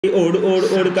Old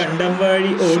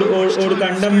Kandamvari, old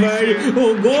Kandamvari.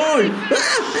 Oh, goal!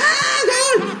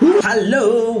 Hello,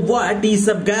 what is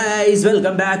up, guys?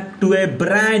 Welcome back to a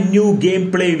brand new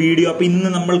gameplay video. Now, we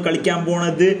will play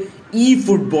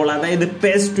e-football. That is the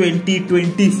PES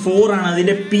 2024 ആണ്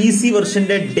അതിന്റെ PC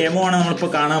വെർഷന്റെ demo ആണ് നമ്മൾ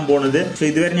ഇപ്പോൾ കാണാൻ പോകുന്നത്. So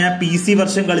ഇതുവരെ ഞാൻ PC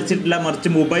version കളിച്ചിട്ടില്ല, മറിച്ച്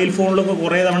മൊബൈൽ ഫോണിലൊക്കെ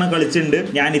കുറേ തവണ കളിച്ചിട്ടുണ്ട്.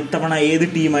 ഞാൻ ഇത്തവണ ഏത്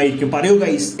ടീം ആയിരിക്കും പറയൂ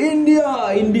ഗൈസ്?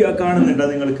 ഇന്ത്യ കാണുന്നുണ്ടോ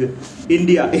നിങ്ങൾക്ക്?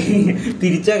 ഇന്ത്യ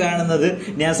തിരിച്ചാ കാണുന്നത്.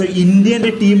 ഞാൻ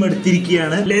ഇന്ത്യന്റെ ടീം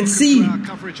എടുത്തിരിക്കുകയാണ്. Let's see.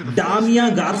 ഡാമിയ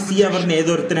ഗാർസിയ പറഞ്ഞ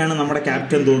ഏതൊരുത്തനാണ് നമ്മുടെ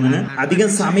ക്യാപ്റ്റൻ തോന്നുന്നത്.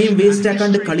 അധികം സമയം വേസ്റ്റ്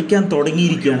ആക്കാണ്ട് കളിക്കാൻ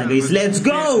തുടങ്ങിയിരിക്കുകയാണ് ഗൈസ്. Let's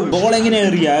go. ബോൾ എങ്ങനെ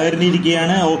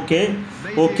എറിഞ്ഞിരിക്കുകയാണ്.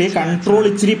 ഓക്കെ കൺട്രോൾ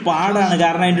ഇച്ചിരി പാടാണ്,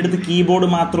 കാരണം അതിൻ്റെ അടുത്ത് കീബോർഡ്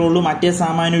മാത്രമേ ഉള്ളൂ, മറ്റേ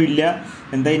സാമാനം ഇല്ല.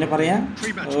 എന്താ ഇതിനെ പറയാ,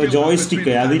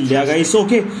 ജോയ്സ്റ്റിക്ക് അതില്ല ഗൈസ്.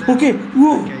 Okay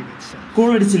goal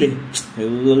അടിച്ചില്ലേ?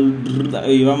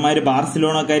 ഇവന്മാര്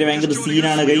ബാർസിലോണക്കാര് ഭയങ്കര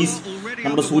സീനാണ് ഗൈസ്.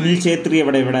 നമ്മുടെ സുനിൽ ഛേത്രി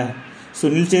ഇവിടെ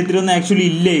സുനിൽ ഛേത്രി ഒന്നും ആക്ച്വലി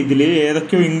ഇല്ല ഇതില്.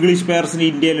 ഏതൊക്കെയോ ഇംഗ്ലീഷ് പ്ലെയേഴ്സിന്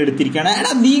ഇന്ത്യയിൽ എടുത്തിരിക്കുകയാണ്.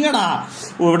 എടാ നീങ്ങടാ,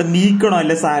 ഇവിടെ നീക്കണോ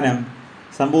അല്ലേ സാധനം?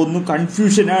 സംഭവം ഒന്നും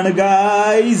കൺഫ്യൂഷൻ ആണ്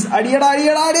ഗൈസ്. അടിക്കല്ലേ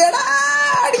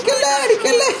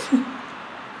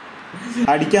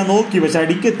അടിക്കാൻ നോക്കി, പക്ഷെ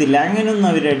അടിക്കത്തില്ല. അങ്ങനെയൊന്നും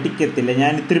അവർ അടിക്കത്തില്ല.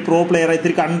 ഞാൻ ഇത്തിരി പ്രോ പ്ലെയർ,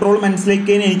 ഇത്തിരി കൺട്രോൾ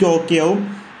മനസ്സിലാക്കിയതിന് എനിക്ക് ഓക്കെ ആവും.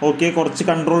 കുറച്ച്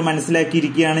കൺട്രോൾ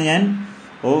മനസ്സിലാക്കിയിരിക്കുകയാണ് ഞാൻ.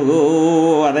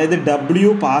 അതായത്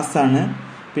W പാസ്സാണ്.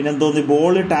 പിന്നെന്തോന്നി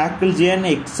ബോൾ ടാക്കിൾ ചെയ്യാൻ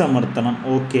X അമർത്തണം.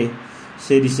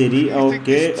 ശരി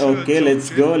ഓക്കെ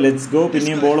ലെറ്റ്സ് ഗോ.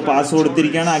 പിന്നെയും ബോൾ പാസ്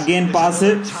കൊടുത്തിരിക്കുകയാണ്. Again pass.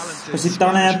 പക്ഷെ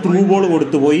ഇത്തവണ ഞാൻ ത്രൂ ബോൾ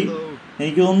കൊടുത്തുപോയി.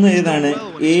 എനിക്ക് തോന്നുന്നു ഏതാണ്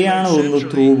A ആണ് തോന്നുന്നു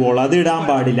ത്രൂ ബോൾ, അത് ഇടാൻ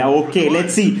പാടില്ല. Okay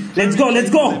let's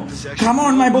go come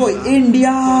on my boy.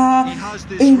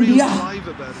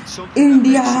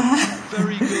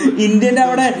 ഇന്ത്യന്റെ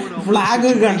അവിടെ ഫ്ലാഗ്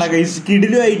ഒക്കെ കണ്ട ഗൈസ്,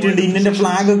 കിടിലുമായിട്ടുണ്ട്. ഇന്ത്യന്റെ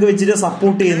ഫ്ലാഗ് ഒക്കെ വെച്ചിട്ട്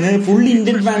സപ്പോർട്ട് ചെയ്യുന്നത് ഫുൾ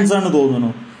ഇന്ത്യൻ ഫാൻസ് ആണ്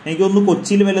തോന്നുന്നു. എനിക്ക് തോന്നുന്നു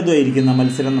കൊച്ചിയിൽ വല്ലതും ആയിരിക്കുന്ന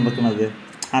മത്സരം നടക്കുന്നത്,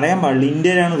 അറിയാൻ പാടില്ല.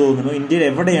 ഇന്ത്യയിലാണ് തോന്നുന്നു. ഇന്ത്യയിൽ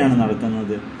എവിടെയാണ്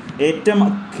നടക്കുന്നത്? ഏറ്റവും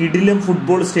കിടിലം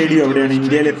ഫുട്ബോൾ സ്റ്റേഡിയം എവിടെയാണ്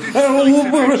ഇന്ത്യയിൽ?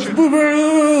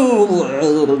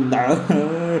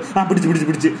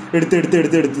 പിടിച്ച് എടുത്ത്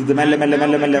മെല്ലെ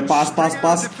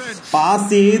പാസ്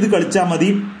ചെയ്ത് കളിച്ചാൽ മതി.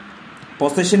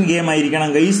 പൊസഷൻ ഗെയിം ആയിരിക്കണം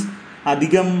ഗൈസ്.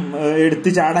 അധികം എടുത്ത്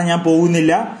ചാടാൻ ഞാൻ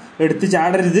പോകുന്നില്ല. എടുത്ത്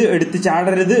ചാടരുത്.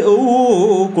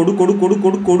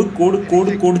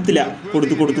 കൊടുത്തില്ല.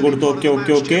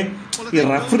 ഓക്കെ. ഈ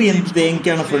റഫറി എന്ത്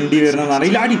തേങ്ങാണ് ഫ്രണ്ടി വരുന്നത്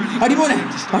അറിയില്ല. അടി മോനെ,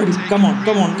 കമോൺ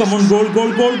ഗോൾ.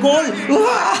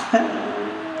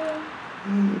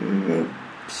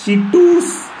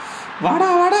 ഷിറ്റൂസ് വാടാ.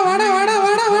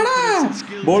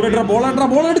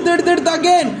 ബോൾ എടുത്ത്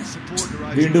അഗൈൻ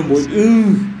വീണ്ടും പോയി.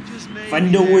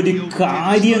 എന്റെ ഒരു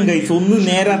കാര്യം കൈസ്, ഒന്നും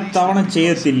നേരെ തവണ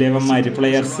ചെയ്യത്തില്ല ഇവന്മാര്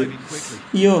പ്ലെയേഴ്സ്.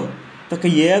 അയ്യോ, ഇതൊക്കെ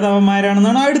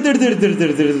ഏതവന്മാരാണെന്നാണ്. എടുത്ത്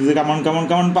കമോൺ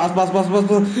പാസ്.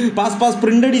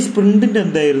 സ്പ്രിന്റിന്റെ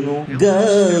എന്തായിരുന്നു?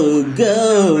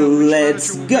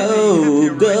 Let's go.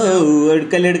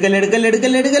 എടുക്കല്ലേ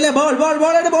ബോൾ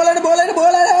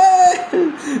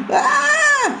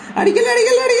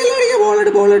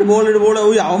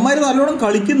അവന്മാര് നല്ലോണം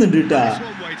കളിക്കുന്നുണ്ട് കേട്ടാ.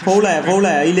 ഫൗളാ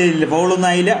ഇല്ല ഫൗളൊന്നും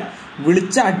ആയില്ല.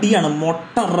 വിളിച്ച അടിയാണ്.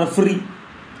 മൊട്ട റെഫറി,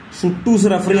 ഷുട്ടൂസ്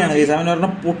റെഫറിയാണ് കേസ്. അവൻ പറഞ്ഞ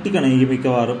പൊട്ടിക്കണം എനിക്ക്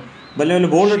മിക്കവാറും. വല്ല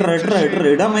ബോൾ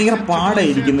ഇടാൻ ഭയങ്കര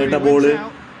പാടായിരിക്കുന്നു കേട്ടോ. ബോള്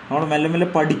നമ്മൾ മെല്ലെ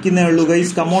പഠിക്കുന്നേ ഉള്ളൂ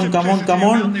ഗൈസ്. കമോൺ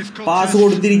പാസ്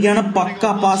കൊടുത്തിരിക്കുകയാണ്. പക്ക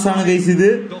പാസ്സാണ് ഗൈസ് ഇത്.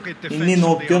 ഇനി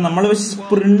നോക്കിയോ, നമ്മള്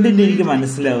സ്പ്രിന്റിന്റെ എനിക്ക്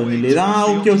മനസ്സിലാവുന്നില്ല. ഇതാ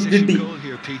ഓക്കെ കിട്ടി.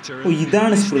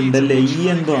 ഇതാണ് സ്പ്രിന്റ് അല്ലേ?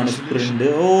 എന്തോ ആണ് സ്പ്രിന്റ്.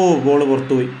 ബോള്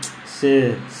പുറത്തുപോയി.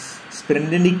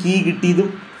 സ്പ്രിന്റിന്റെ കീ കിട്ടിയതും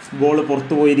ബോള്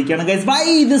പുറത്തു പോയിരിക്കുകയാണ് ഗൈസ്. Why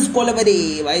this കൊലവരെ.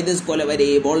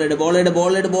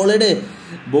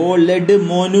 ബോളെട്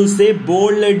മോനുസേ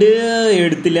ബോളെട്.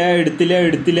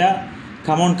 എടുത്തില്ല.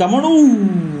 കമോൺ.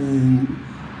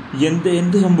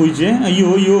 എന്ത് സംഭവിച്ചേ? അയ്യോ.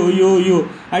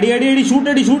 അടി.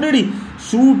 ഷൂട്ടടി.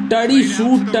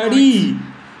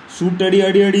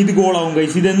 ഇത് ഗോളാവും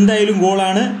ഗൈസ്. ഇത് എന്തായാലും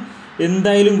ഗോളാണ്.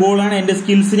 എന്റെ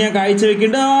സ്കിൽസ് ഞാൻ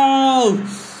കാഴ്ചവെക്കണ്ട.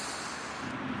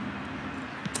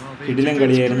 കിടിലം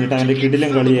കളിയായിരുന്നു കേട്ടോ അവന്റെ.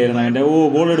 അവന്റെ.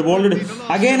 ബോളെട്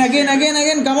again.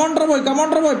 Commander boy.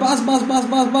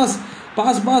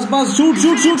 Pass. Shoot.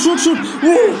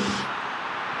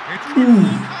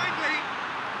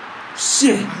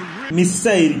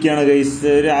 മിസ്സായിരിക്കാണ് guys.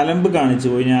 ഒരു അലമ്പ് കാണിച്ചു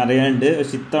പോയി, ഞാൻ അറിയാണ്ട്.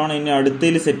 പക്ഷെ ഇത്തവണ ഇനി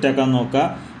അടുത്തതിൽ സെറ്റാക്കാൻ നോക്കാം.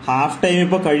 ഹാഫ് ടൈം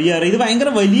ഇപ്പൊ കഴിയാറ്. ഇത് ഭയങ്കര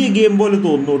വലിയ ഗെയിം പോലെ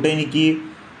തോന്നുന്നു കേട്ടോ എനിക്ക്.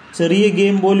 ചെറിയ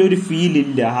ഗെയിം പോലെ ഒരു ഫീൽ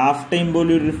ഇല്ല. ഹാഫ് ടൈം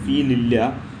പോലെ ഒരു ഫീൽ ഇല്ല.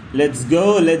 Let's go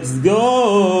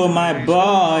my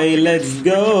boy, let's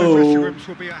go.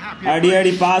 Adi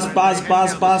pass.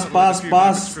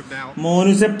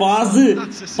 Monu se pass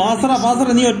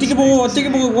nee ottikku po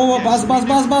pass.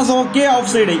 Okay,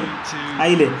 offside.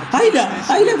 Aile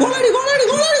goal.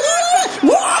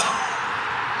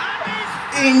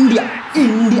 India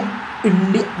India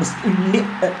India India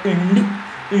India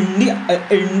India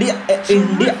India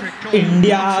India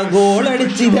India goal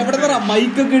അടിച്ച്. ഇത് എവിടെ പറ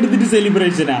മൈക്കൊക്കെ എടുത്തിട്ട്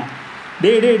സെലിബ്രേഷനാ?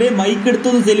 Day mic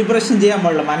എടുത്തൊന്നും celebration ചെയ്യാൻ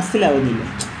പാടില്ല, മനസ്സിലാവുന്നില്ല.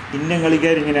 Indian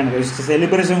കളിക്കാർ ഇങ്ങനെയാണ്,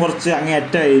 സെലിബ്രേഷൻ കുറച്ച് അങ്ങേ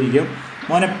അറ്റായിരിക്കും.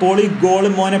 മോനെ പൊളി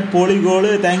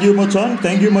ഗോള്. താങ്ക് യു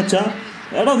മച്ചാൻ.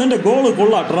 എടാ നിന്റെ ഗോള്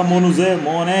കൊള്ളാട്രാ മോനുസേ.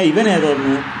 മോനെ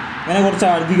ഇവനേതോന്ന്, ഇവനെ കുറച്ച്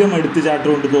അധികം എടുത്ത്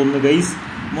ചാട്ടുകൊണ്ട് തോന്നുന്നു ഗൈസ്.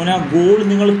 മോനെ ആ ഗോൾ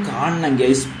നിങ്ങൾ കാണണം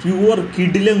ഗൈസ്, പ്യുവർ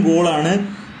കിടിലൻ ഗോളാണ്.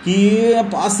 ഈ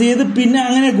പാസ് ചെയ്ത് പിന്നെ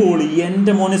അങ്ങനെ ഗോള്.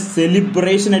 എൻ്റെ മോനെ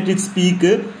സെലിബ്രേഷൻ അറ്റ് ഇറ്റ്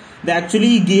സ്പീക്ക്. ഇത് ആക്ച്വലി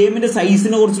ഈ ഗെയിമിന്റെ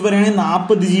സൈസിനെ കുറിച്ച് പറയുകയാണെങ്കിൽ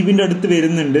 40 GB അടുത്ത്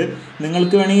വരുന്നുണ്ട്.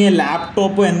 നിങ്ങൾക്ക് വേണമെങ്കിൽ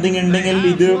ലാപ്ടോപ്പോ എന്തെങ്കിലും ഉണ്ടെങ്കിൽ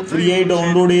ഇത് ഫ്രീ ആയി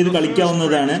ഡൗൺലോഡ് ചെയ്ത്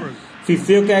കളിക്കാവുന്നതാണ്.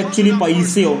 ഫിഫയൊക്കെ ആക്ച്വലി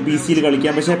പൈസയാവും PC യിൽ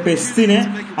കളിക്കാം, പക്ഷെ പെസ്സിന്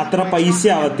അത്ര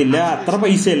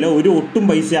പൈസയല്ല, ഒട്ടും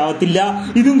പൈസ ആവത്തില്ല.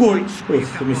 ഇതും ഗോൾ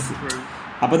മിസ്.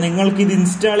 അപ്പൊ നിങ്ങൾക്ക് ഇത്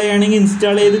ഇൻസ്റ്റാൾ ചെയ്യണമെങ്കിൽ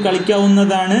ഇൻസ്റ്റാൾ ചെയ്ത്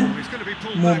കളിക്കാവുന്നതാണ്.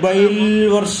 മൊബൈൽ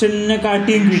വെർഷനെ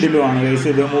കാട്ടിയും കിടിലുമാണ് ഗൈസ്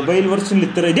ഇത്. മൊബൈൽ വെർഷനിൽ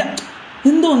ഇത്ര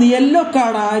എന്തോന്ന് യെല്ലോ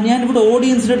കാർഡാ. ഞാനിവിടെ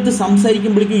ഓഡിയൻസിന്റെ അടുത്ത്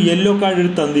സംസാരിക്കുമ്പോഴേക്കും യെല്ലോ കാർഡ്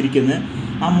എടുത്ത് തന്നിരിക്കുന്നത്.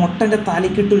 ആ മൊട്ടന്റെ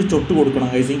തലക്കിട്ട് ഒരു ചൊട്ട് കൊടുക്കണം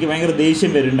ഗൈസ്. എനിക്ക് ഭയങ്കര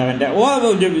ദേഷ്യം വരുന്നുണ്ട്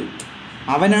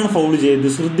അവനാണ് ഫൗൾ ചെയ്തത്.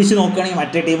 ശ്രദ്ധിച്ച് നോക്കുകയാണെങ്കിൽ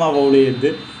മറ്റേ ടീമാണ് ഫൗൾ ചെയ്തത്.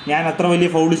 ഞാൻ അത്ര വലിയ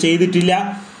ഫൗൾ ചെയ്തിട്ടില്ല.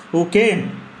 Okay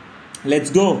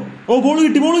let's go. ബോൾ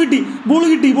കിട്ടി മോനെ, കിട്ടി.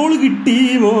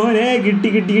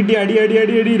 അടി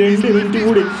 2 മിനിറ്റ്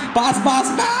കൂടി. പാസ്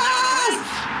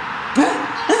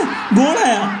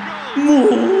ഗോളായ.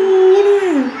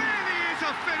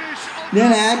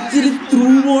 ഞാൻ ആക്ച്വലി ത്രൂ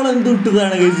ബോൾ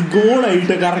ഇട്ടതാണ് ഗൈസ്,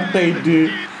 ഗോളായിട്ട് കറക്റ്റായിട്ട്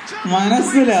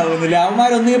മനസ്സിലാവുന്നില്ല.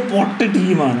 അവന്മാരൊന്നേ പൊട്ട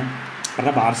ടീമാണ്.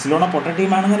 കാരണം ബാർസലോണ പൊട്ട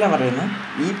ടീമാണെന്നല്ല പറയുന്നത്,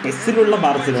 ഈ പെസ്സിലുള്ള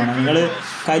ബാർസലോണ. നിങ്ങൾ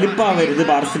കലിപ്പാവരുത്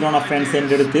ബാർസലോണ ഫാൻസ്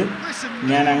എൻ്റെ അടുത്ത്.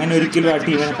 ഞാൻ അങ്ങനെ ഒരിക്കലും ആ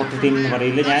ടീമിനെ പൊട്ട ടീം എന്ന്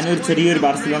പറയില്ല. ഞാനൊരു ചെറിയൊരു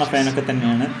ബാർസലോണ ഫാനൊക്കെ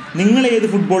തന്നെയാണ്. നിങ്ങൾ ഏത്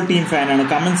ഫുട്ബോൾ ടീം ഫാനാണ്?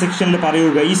 കമന്റ് സെക്ഷനിൽ പറയൂ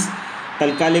ഗൈസ്.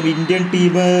 തൽക്കാലം ഇന്ത്യൻ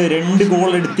ടീം 2 ഗോൾ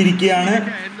എടുത്തിരിക്കുകയാണ്.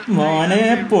 മോനെ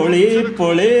പൊളി.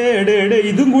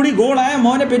 ഇതും കൂടി ഗോളായ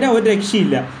മോനെ പിന്നെ ഒരു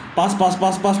രക്ഷയില്ല. പാസ്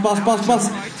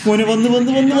മോനെ വന്ന്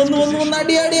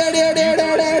അടി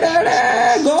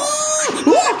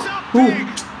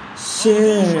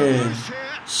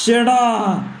ഷെടാ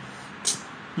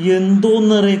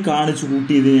എന്തോന്നറിയ കാണിച്ചു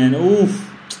കൂട്ടിയത് ഞാൻ.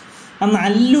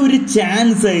 നല്ലൊരു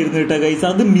ചാൻസ് ആയിരുന്നു കേട്ടോ ഗൈസ്,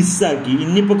 അത് മിസ്സാക്കി.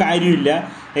 ഇനിയിപ്പോ കാര്യമില്ല,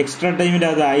 എക്സ്ട്രാ ടൈമിൽ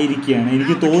അതായിരിക്കുകയാണ്.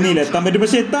 എനിക്ക് തോന്നിയില്ല എത്താൻ പറ്റും,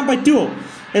 പക്ഷെ എത്താൻ പറ്റുമോ?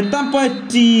 എത്താൻ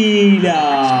പറ്റിയില്ല.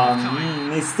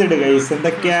 Missed guys.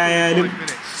 എന്തൊക്കെയായാലും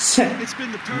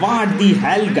what the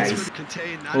hell guys.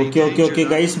 Okay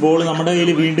guys, ball നമ്മുടെ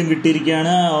കയ്യിൽ വീണ്ടും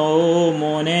കിട്ടിയിരിക്കുകയാണ്.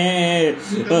 മോനെ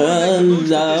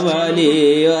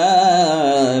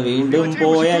വീണ്ടും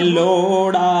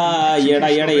പോയല്ലോടാ.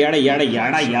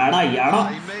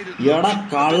 എടാ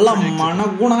കള്ളം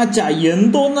മണഗുണാച്ച,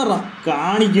 എന്തോന്നറ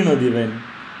കാണിക്കണത് ഇവൻ.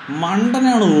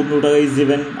 മണ്ടനാണ് തോന്നുന്നു ഗൈസ്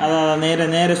ഇവൻ. അതാ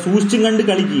നേരെ സൂക്ഷിച്ചും കണ്ട്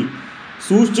കളിക്ക്.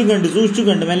 സൂക്ഷിച്ചും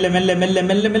കണ്ട്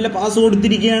മെല്ലെ പാസ്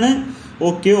കൊടുത്തിരിക്കുകയാണ്.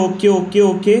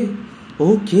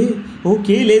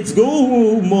 Okay let's go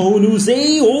മോനുസേ.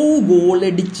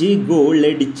 ഗോളടിച്ച്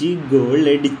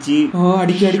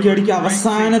അടിക്ക്.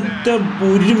 അവസാനത്തെ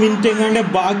 1 മിനിറ്റ് എങ്ങാണ്ട്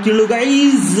ബാക്കിയുള്ളൂ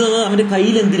ഗൈസ്. അവന്റെ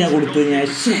കയ്യിൽ എന്തിനാ കൊടുത്തത് ഞാൻ?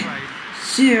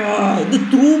 ഇത്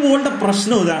ത്രൂ ബോളിന്റെ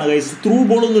പ്രശ്നം ഇതാണ് ഗൈസ്. ത്രൂ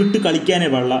ബോളൊന്നും ഇട്ട് കളിക്കാനേ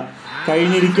പാടില്ല.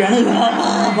 കഴിഞ്ഞിരിക്കുകയാണ്.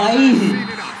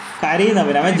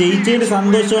 കരയുന്നവൻ അവൻ ജയിച്ചതിന്റെ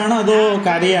സന്തോഷമാണോ അതോ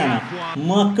കരയാണ്?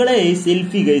 മക്കളെ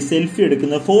സെൽഫി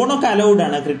എടുക്കുന്നത് ഫോണൊക്കെ അലൗഡ്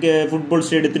ആണ് ഫുട്ബോൾ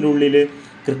സ്റ്റേഡിയത്തിന്റെ ഉള്ളില്.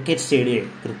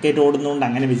 ക്രിക്കറ്റ് ഓടുന്നതുകൊണ്ട്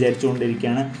അങ്ങനെ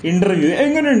വിചാരിച്ചുകൊണ്ടിരിക്കുകയാണ്. ഇന്റർവ്യൂ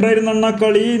എങ്ങനെ ഉണ്ടായിരുന്നു അണ്ണാ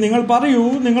കളി? നിങ്ങൾ പറയൂ,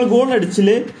 നിങ്ങൾ ഗോൾ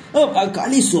അടിച്ചില്ലേ?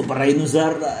 കളി സൂപ്പറായിരുന്നു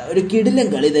സാർ, ഒരു കിടിലൻ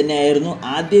കളി തന്നെയായിരുന്നു.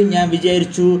 ആദ്യം ഞാൻ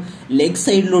വിചാരിച്ചു ലെഗ്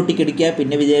സൈഡിലോട്ടേക്ക് അടിക്കുക,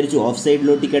 പിന്നെ വിചാരിച്ചു ഓഫ്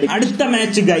സൈഡിലോട്ടേക്ക് അടിക്കുക. അടുത്ത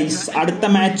മാച്ച് ഗൈസ്, അടുത്ത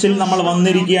മാച്ചിൽ നമ്മൾ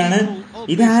വന്നിരിക്കുകയാണ്.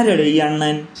 ഇതാരാണ് ഈ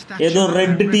അണ്ണൻ? ഏതോ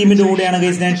റെഡ് ടീമിന്റെ കൂടെയാണ്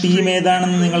ഗൈസ്. ഞാൻ ടീം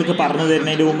ഏതാണെന്ന് നിങ്ങൾക്ക് പറഞ്ഞു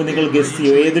തരുന്നതിന് മുമ്പ് നിങ്ങൾ ഗസ്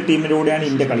ചെയ്യോ ഏത് ടീമിന്റെ കൂടെയാണ്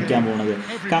ഇന്ത്യ കളിക്കാൻ പോകുന്നത്?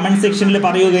 കമന്റ് സെക്ഷനിൽ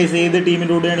പറയൂ ഗൈസ്, ഏത്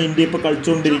ടീമിന്റെ കൂടെയാണ് ഇന്ത്യ ഇപ്പൊ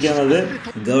കളിച്ചുകൊണ്ടിരിക്കുന്നത്?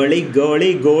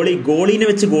 ഗോളീനെ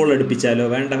വെച്ച് ഗോൾ അടുപ്പിച്ചാലോ?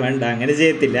 വേണ്ട അങ്ങനെ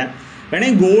ചെയ്യത്തില്ല.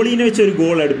 വേണമെങ്കിൽ ഗോളീനെ വെച്ച് ഒരു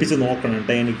ഗോൾ അടുപ്പിച്ച് നോക്കണം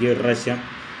കേട്ടോ എനിക്ക് ഒരു പ്രാവശ്യം.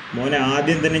 മോനെ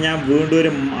ആദ്യം തന്നെ ഞാൻ വീണ്ടും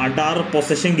ഒരു അടാറ്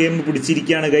പൊസഷൻ ഗെയിം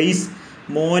പിടിച്ചിരിക്കുകയാണ് ഗൈസ്.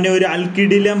 മോനെ ഒരു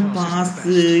അൽക്കിടിലം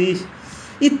പാസ്.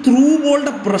 ഈ ത്രൂ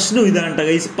ബോളിന്റെ പ്രശ്നം ഇതാണ് കേട്ടോ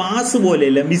ഗൈസ്. പാസ്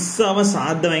പോലെയല്ല, മിസ്സാവാൻ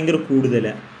സാധ്യത ഭയങ്കര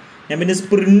കൂടുതലാണ്. ഞാൻ പിന്നെ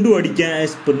സ്പ്രിന്റ്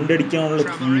അടിക്കാനുള്ള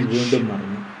വീണ്ടും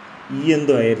മറന്നു. ഈ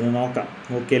എന്തോ ആയിരുന്നു നോക്കാം.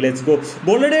 Okay let's go.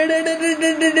 ബോൾ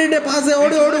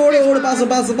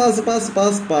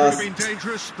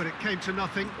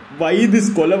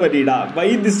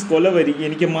കൊലവരി.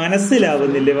 എനിക്ക്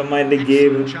മനസ്സിലാവുന്നില്ല ഇവന്മാരുടെ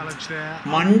ഗെയിം.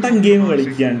 മണ്ടൻ ഗെയിം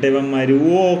കളിക്കാണ്ട് ഇവന്മാര്.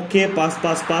 Okay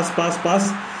pass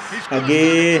അഗേ.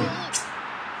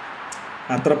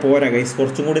 അത്ര പോരാ ഗൈസ്,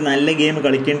 കുറച്ചും കൂടി നല്ല ഗെയിം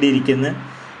കളിക്കേണ്ടിയിരിക്കുന്നു.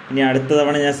 ഇനി അടുത്ത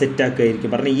തവണ ഞാൻ സെറ്റ് ആക്കുമായിരിക്കും.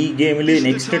 പറഞ്ഞ ഈ ഗെയിമിൽ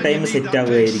നെക്സ്റ്റ് ടൈം സെറ്റ്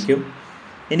ആവുകയായിരിക്കും.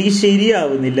 എനിക്ക്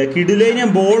ശരിയാവുന്നില്ല. കിടിലെ ഞാൻ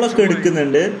ബോളൊക്കെ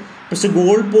എടുക്കുന്നുണ്ട്, പക്ഷെ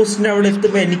ഗോൾ പോസ്റ്റിൻ്റെ അവിടെ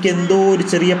എത്തുമ്പോൾ എനിക്ക് എന്തോ ഒരു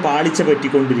ചെറിയ പാളിച്ച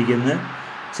പറ്റിക്കൊണ്ടിരിക്കുന്നു.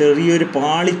 ചെറിയൊരു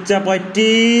പാളിച്ച പറ്റി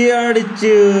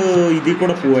അടിച്ച് ഇതിൽ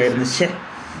കൂടെ പോവായിരുന്നു.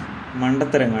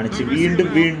 മണ്ടത്തരം കാണിച്ച് വീണ്ടും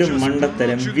വീണ്ടും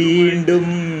മണ്ടത്തരം. വീണ്ടും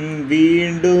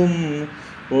വീണ്ടും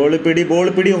ബോൾ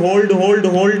പിടി. ഹോൾഡ്.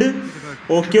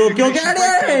 ഓക്കെ.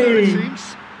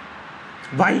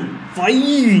 വൈ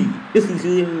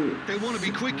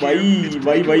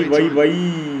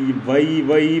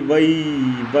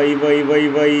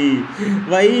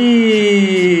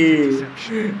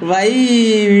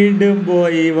വീണ്ടും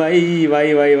പോയി.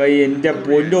 വൈ എന്റെ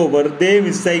പൊന്നോ, വെറുതെ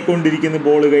മിസ്സായിക്കൊണ്ടിരിക്കുന്ന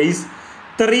ബോള് ഗൈസ്.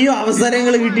 ഇത്രയും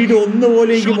അവസരങ്ങൾ കിട്ടിയിട്ട്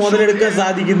ഒന്നുപോലും എനിക്ക് മുതലെടുക്കാൻ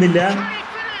സാധിക്കുന്നില്ല.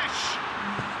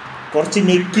 കുറച്ച്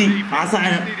നെക്കി ആ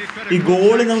സാധനം. ഈ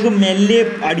ഗോള് നമുക്ക് മെല്ലെ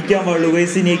അടിക്കാൻ പാടുള്ളൂ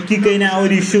ഗൈസ്. നെക്കി കഴിഞ്ഞാൽ ആ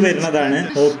ഒരു ഇഷ്യൂ വരുന്നതാണ്.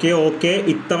 ഓക്കെ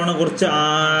ഇത്തവണ കുറച്ച്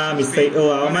മിസ്സായി.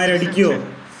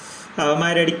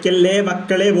 അവന്മാരടിക്കല്ലേ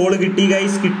മക്കളെ. ബോള് കിട്ടി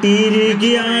ഗൈസ്,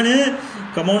 കിട്ടിയിരിക്കുകയാണ്.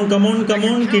 കമോൺ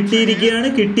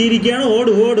കിട്ടിയിരിക്കുകയാണ്.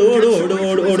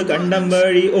 ഓട് കണ്ടം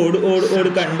വഴി.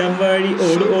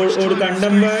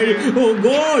 ഓ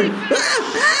ഗോൾ.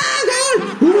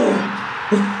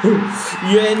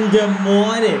 എന്റെ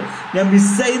മോനെ, ഞാൻ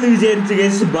മിസ്സായിന്ന് വിചാരിച്ചു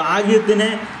ഗൈസ്. ഭാഗ്യത്തിന്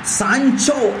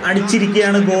സാൻചോ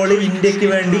അടിച്ചിരിക്കുകയാണ് ഗോള് ഇന്ത്യക്ക്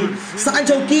വേണ്ടി.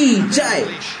 Sancho key Chai.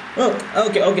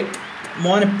 ഓക്കെ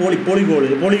മോനെ, പൊളി ഗോള്.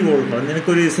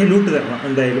 നിനക്കൊരു സല്യൂട്ട് തരണം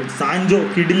എന്തായാലും. സാൻചോ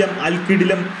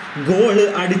കിടിലം ഗോള്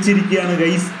അടിച്ചിരിക്കുകയാണ്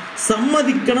ഗൈസ്.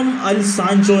 സമ്മതിക്കണം അൽ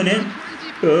സാൻചോനെ.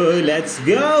 Let's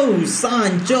go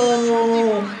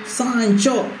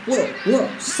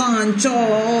Sancho.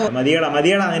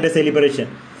 മതിയടാ നിന്റെ സെലിബ്രേഷൻ.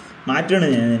 മാറ്റണം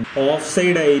ഞാൻ. ഓഫ്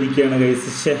സൈഡ് ആയിരിക്കുകയാണ്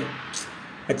ഗൈസ്.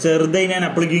 ചെറുതായി ഞാൻ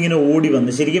അപ്പോഴേക്കും ഇങ്ങനെ ഓടി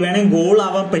വന്നു. ശരിക്കും വേണമെങ്കിൽ ഗോൾ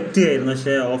ആവാൻ പറ്റുകയായിരുന്നു,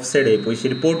 പക്ഷെ ഓഫ് സൈഡ് ആയിപ്പോയി.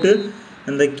 ശരി പോട്ട്,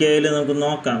 എന്തൊക്കെയായാലും നമുക്ക്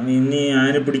നോക്കാം. ഇനി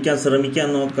ഞാൻ പിടിക്കാൻ ശ്രമിക്കാൻ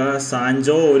നോക്കാം.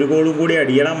 സാൻചോ ഒരു ഗോളും കൂടി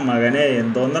അടിയണം മകനെ.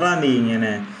 എന്തോന്നറാ നീ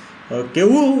ഇങ്ങനെ. ഓക്കെ.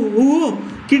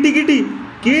 കിട്ടി.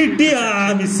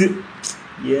 മിസ്.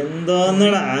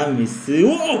 എന്തോന്നടാ മിസ്.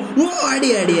 അടി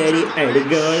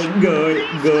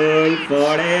ഗോൾ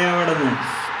പോടെ അവിടെന്ന്.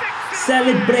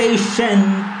 സെലിബ്രേഷൻ.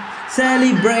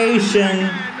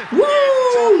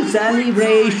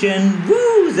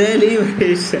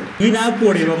 ഈ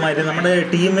നാപ്പോടെ ഇവന്മാര് നമ്മുടെ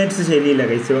ടീംമേറ്റ്സ് ശരിയില്ല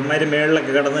കഴിച്ചു. ഇവന്മാര്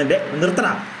മേളിലൊക്കെ കിടന്നതിന്റെ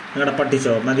നിർത്തടാ നിങ്ങളുടെ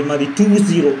പട്ടിച്ചോ. മതി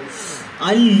 2-0 ആ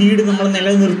ലീഡ് നമ്മൾ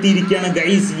നിലനിർത്തിയിരിക്കുകയാണ്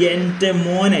ഗൈസ്. എന്റെ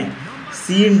മോനെ,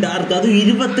 സീൻ ഡാർക്ക്. അത്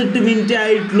 28 മിനിറ്റ്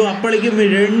ആയിട്ടുള്ളൂ, അപ്പോഴേക്കും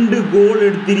 2 ഗോൾ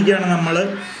എടുത്തിരിക്കുകയാണ് നമ്മള്.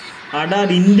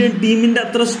 ഇന്ത്യൻ ടീമിന്റെ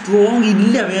അത്ര സ്ട്രോങ്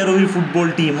ഇല്ല വേറൊരു ഫുട്ബോൾ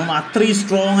ടീമും. അത്രയും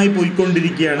സ്ട്രോങ് ആയി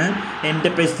പോയിക്കൊണ്ടിരിക്കുകയാണ് എന്റെ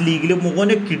പെസ് ലീഗിൽ.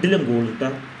 മോനെ കിടിലം ഗോൾ കേട്ടോ.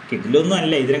 കിടിലൊന്നും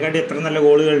അല്ല, ഇതിനെക്കാട്ടി എത്ര നല്ല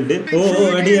ഗോളുകളുണ്ട്.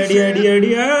 അടി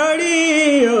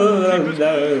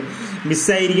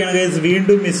മിസ്സായിരിക്കുകയാണ് ഗൈസ്.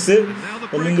 വീണ്ടും മിസ്.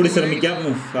 ഒന്നും കൂടി ശ്രമിക്കാം.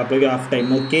 അപ്പോഴേക്കും half time.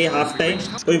 Okay, half time.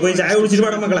 പോയി ചായ കുടിച്ചിട്ട്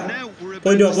വേണം മക്കളെ.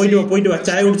 പോയിട്ട് വാ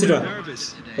ചായ കുടിച്ചിട്ട് വാ.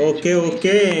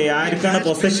 ഓക്കെ. ആർക്കാണ്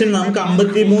പൊസഷൻ? നമുക്ക്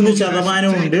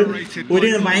 53% ഉണ്ട്.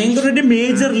 ഭയങ്കര ഒരു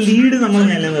മേജർ ലീഡ് നമ്മൾ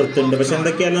നിലനിർത്തുന്നുണ്ട്. പക്ഷെ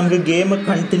എന്തൊക്കെയായാലും നമുക്ക് ഗെയിം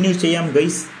കണ്ടിന്യൂ ചെയ്യാം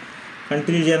ഗൈസ്.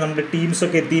 നമ്മുടെ ടീംസ്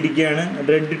ഒക്കെ എത്തിയിരിക്കുകയാണ്.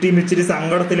 റെഡ് ടീം ഇച്ചിരി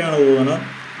സങ്കടത്തിലാണ് പോകുന്നത്.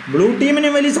 ബ്ലൂ ടീമിന്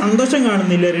വലിയ സന്തോഷം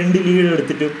കാണുന്നില്ല 2 ലീഡ്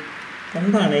എടുത്തിട്ടും.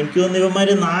 എന്താണ് എനിക്ക് തോന്നുന്നു,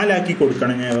 ഇവന്മാര് 4 ആക്കി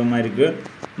കൊടുക്കണം ഞാൻ ഇവന്മാർക്ക്.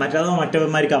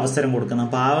 മറ്റവന്മാർക്ക് അവസരം കൊടുക്കണം.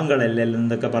 പാവങ്ങളല്ലേ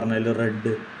എന്തൊക്കെ പറഞ്ഞാലും.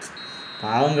 റെഡ്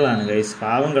പാവങ്ങളാണ് ഗൈസ്,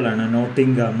 പാവങ്ങളാണ്.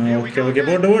 നോട്ടിംഗാം. ഓക്കെ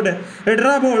പോട്ടെ.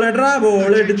 എഡ്രാ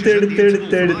ബോൾ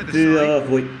എടുത്ത്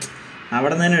പോയി.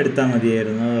 അവിടെ നിന്ന് തന്നെ എടുത്താൽ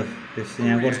മതിയായിരുന്നു.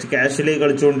 ഞാൻ കുറച്ച് കാഷ്വലി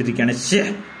കളിച്ചുകൊണ്ടിരിക്കുകയാണ്.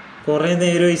 കുറെ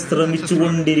നേരം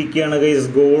ശ്രമിച്ചുകൊണ്ടിരിക്കുകയാണ് ഗൈസ്.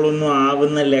 ഗോളൊന്നും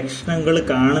ആവുന്ന ലക്ഷണങ്ങൾ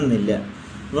കാണുന്നില്ല.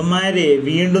 ഇവന്മാരെ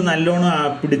വീണ്ടും നല്ലോണം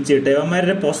പിടിച്ചിട്ട്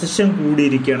ഇവന്മാരുടെ പൊസിഷൻ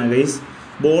കൂടിയിരിക്കുകയാണ് ഗൈസ്.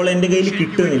 ബോൾ എൻ്റെ കയ്യിൽ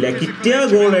കിട്ടുന്നില്ല. കിട്ടിയ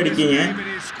ഗോൾ അടിക്കും ഞാൻ,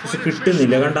 പക്ഷെ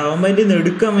കിട്ടുന്നില്ല. കണ്ട അവന്മാരുടെ നിന്ന്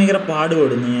എടുക്കാൻ ഭയങ്കര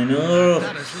പാടുപെടുന്നു ഞാൻ.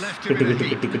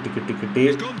 കിട്ടി.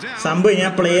 സംഭവം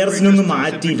ഞാൻ പ്ലെയേഴ്സിനൊന്നും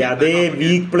മാറ്റിയില്ല. അതേ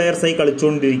വീക്ക് പ്ലെയേഴ്സായി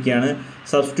കളിച്ചുകൊണ്ടിരിക്കുകയാണ്.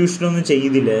 സബ്സ്റ്റിറ്റ്യൂഷനൊന്നും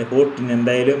ചെയ്തില്ല. കോട്ടിന്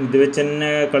എന്തായാലും ഇത് വെച്ച്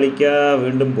തന്നെ കളിക്കാ.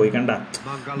 വീണ്ടും പോയി. കണ്ട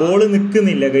ബോള്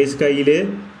നിൽക്കുന്നില്ല ഗൈസ് കയ്യില്.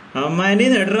 അവന്മാനെ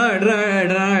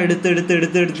എടുത്ത്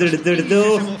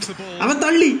അവൻ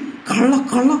തള്ളി. കള്ള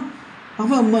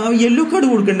അവൻ യെല്ലോ കാർഡ്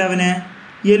കൊടുക്കണ്ട അവനെ.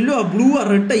 യെല്ലോ, ബ്ലൂ,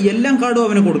 റെഡ് എല്ലാം കാർഡും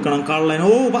അവനെ കൊടുക്കണം കള്ളൻ.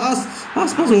 പാസ്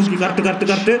നോക്കി.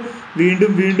 കറക്റ്റ്.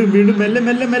 വീണ്ടും മെല്ലെ.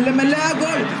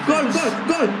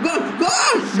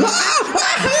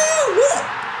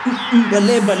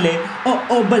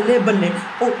 ബല്ലേ.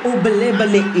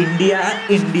 ബല്ലേ. India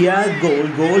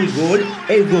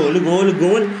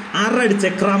goal. ആറടിച്ച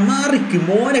ക്രമാറിക്ക്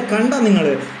മോനെ. കണ്ട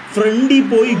നിങ്ങള് ഫ്രണ്ടിൽ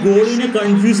പോയി ഗോളിനെ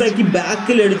കൺഫ്യൂസ് ആക്കി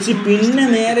ബാക്കിൽ അടിച്ച് പിന്നെ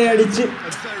നേരെ അടിച്ച്.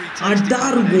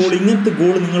 6 ഗോൾ. ഇങ്ങനത്തെ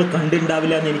ഗോൾ നിങ്ങൾ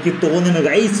കണ്ടിട്ടുണ്ടാവില്ല എന്ന് എനിക്ക് തോന്നുന്നു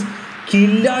ഗൈസ്.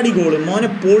 കില്ലാടി ഗോള്, മോനെ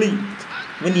പൊളി.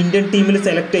 ഇവൻ ഇന്ത്യൻ ടീമിൽ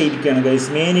സെലക്ട് ആയിരിക്കുകയാണ് ഗൈസ്.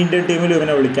 മെയിൻ ഇന്ത്യൻ ടീമിൽ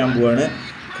ഇവനെ വിളിക്കാൻ പോവാണ്.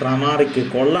 ക്രമാറിക്ക്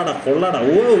കൊള്ളട.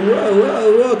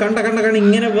 ഓ കണ്ട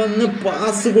ഇങ്ങനെ വന്ന്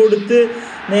പാസ് കൊടുത്ത്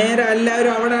നേരെ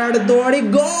എല്ലാവരും അവിടെ അടുത്തോടി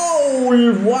goal.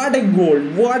 What A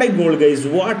goal guys,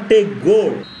 what A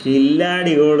goal.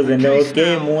 കില്ലാടി goal തന്നെ. ഓക്കെ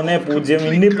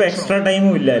 3-0. ഇന്നിപ്പോ എക്സ്ട്രാ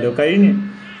ടൈമും ഇല്ലല്ലോ, കഴിഞ്ഞു.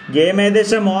 ഗെയിം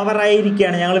ഏകദേശം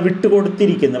ഓവറായിരിക്കുകയാണ്, ഞങ്ങൾ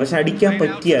വിട്ടുകൊടുത്തിരിക്കുന്നത്. പക്ഷെ അടിക്കാൻ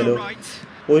പറ്റിയാലോ,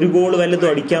 ഒരു ഗോൾ വല്ലതും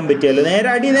അടിക്കാൻ പറ്റിയാലോ.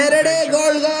 നേരെ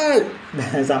ഗോൾ.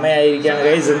 സമയമായിരിക്കുകയാണ്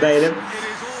ഗൈസ്. എന്തായാലും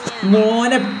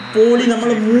മോനെ പോളി, നമ്മൾ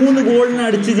 3 ഗോളിന്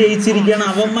അടിച്ച് ജയിച്ചിരിക്കുകയാണ്.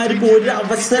 അവന്മാർക്ക് ഒരു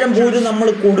അവസരം പോലും നമ്മൾ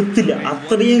കൊടുത്തില്ല.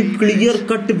 അത്രയും ക്ലിയർ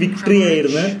കട്ട് വിക്ടറി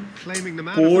ആയിരുന്നു.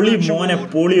 പൊളി മോനെ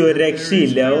പൊളി, ഒരു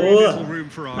രക്ഷയില്ല. ഓ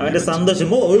അവന്റെ സന്തോഷം.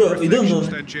 ഇതൊന്നും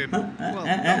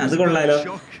അത് കൊള്ളാലോ,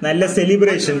 നല്ല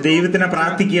സെലിബ്രേഷൻ. ദൈവത്തിനെ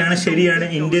പ്രാർത്ഥിക്കുകയാണ്. ശരിയാണ്,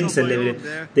 ഇന്ത്യൻസ് അല്ലേ ഇവര്,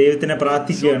 ദൈവത്തിനെ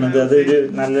പ്രാർത്ഥിക്കുകയാണ്. അതൊരു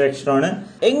നല്ല ലക്ഷണമാണ്.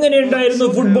 എങ്ങനെയുണ്ടായിരുന്നു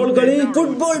ഫുട്ബോൾ കളി?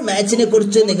 ഫുട്ബോൾ മാച്ചിനെ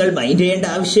കുറിച്ച് നിങ്ങൾ മൈൻഡ് ചെയ്യേണ്ട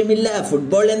ആവശ്യമില്ല.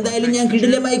 ഫുട്ബോൾ എന്തായാലും ഞാൻ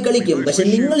കിടിലമായി കളിക്കും. പക്ഷെ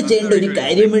നിങ്ങൾ ചെയ്യേണ്ട ഒരു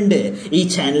കാര്യമുണ്ട്, ഈ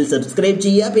ചാനൽ സബ്സ്ക്രൈബ്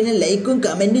ചെയ്യുക, പിന്നെ ലൈക്കും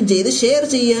കമന്റും ചെയ്ത് ഷെയർ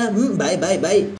ചെയ്യുക. ബൈ.